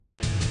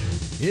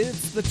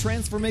It's the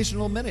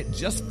Transformational Minute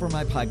just for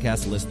my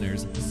podcast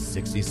listeners.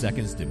 60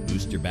 seconds to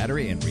boost your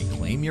battery and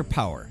reclaim your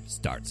power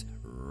starts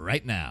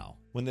right now.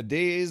 When the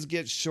days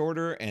get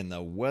shorter and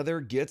the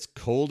weather gets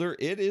colder,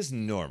 it is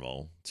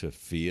normal to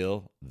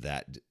feel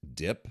that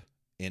dip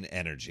in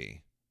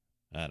energy.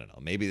 I don't know.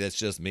 Maybe that's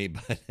just me,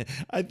 but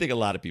I think a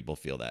lot of people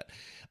feel that.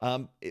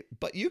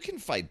 But you can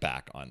fight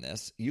back on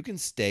this. You can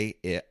stay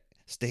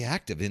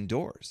active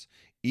indoors.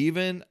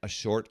 Even a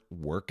short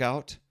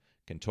workout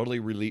can totally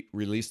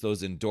release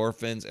those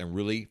endorphins and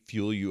really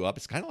fuel you up.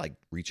 It's kind of like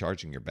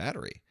recharging your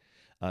battery.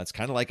 It's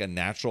kind of like a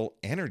natural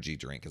energy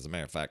drink. As a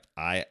matter of fact,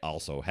 I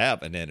also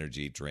have an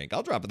energy drink.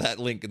 I'll drop that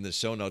link in the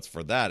show notes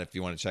for that if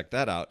you want to check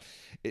that out.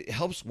 It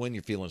helps when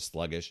you're feeling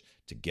sluggish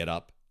to get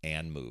up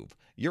and move.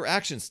 Your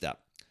action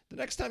step. The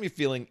next time you're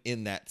feeling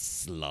in that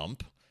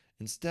slump,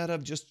 instead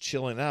of just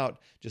chilling out,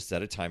 just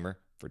set a timer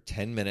for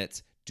 10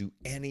 minutes. Do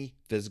any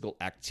physical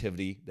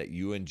activity that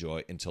you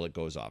enjoy until it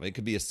goes off. It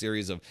could be a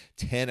series of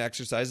 10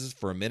 exercises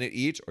for a minute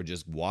each, or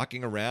just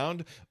walking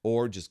around,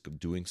 or just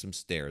doing some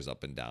stairs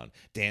up and down.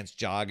 Dance,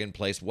 jog in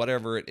place,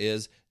 whatever it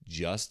is,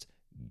 just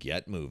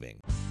get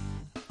moving.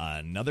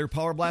 Another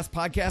Power Blast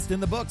podcast in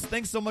the books.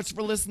 Thanks so much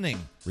for listening.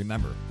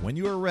 Remember, when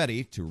you are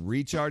ready to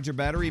recharge your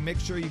battery, make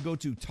sure you go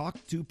to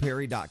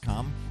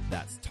talktoperry.com.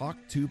 That's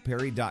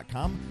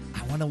talktoperry.com.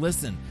 I want to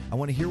listen. I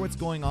want to hear what's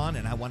going on,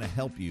 and I want to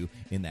help you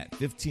in that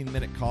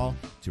 15-minute call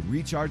to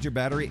recharge your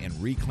battery and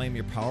reclaim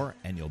your power,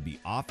 and you'll be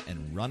off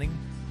and running,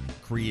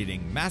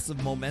 creating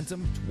massive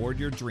momentum toward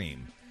your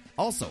dream.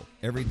 Also,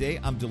 every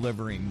day I'm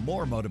delivering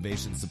more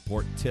motivation,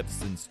 support,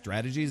 tips, and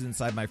strategies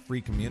inside my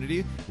free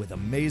community with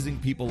amazing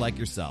people like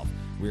yourself.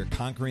 We are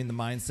conquering the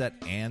mindset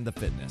and the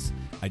fitness.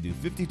 I do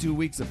 52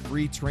 weeks of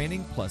free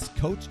training, plus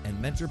coach and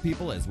mentor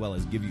people, as well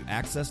as give you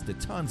access to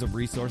tons of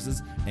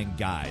resources and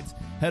guides.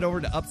 Head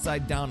over to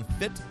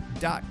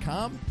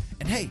UpsideDownFit.com.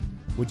 And hey,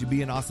 would you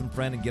be an awesome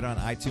friend and get on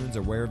iTunes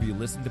or wherever you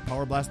listen to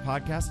Power Blast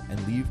podcasts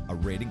and leave a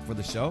rating for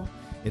the show?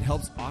 It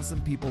helps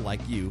awesome people like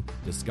you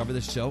discover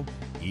the show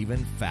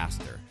even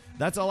faster.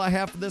 That's all I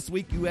have for this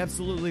week. You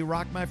absolutely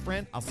rock, my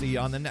friend. I'll see you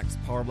on the next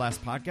Power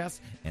Blast podcast.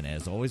 And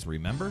as always,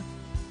 remember,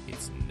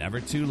 it's never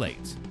too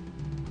late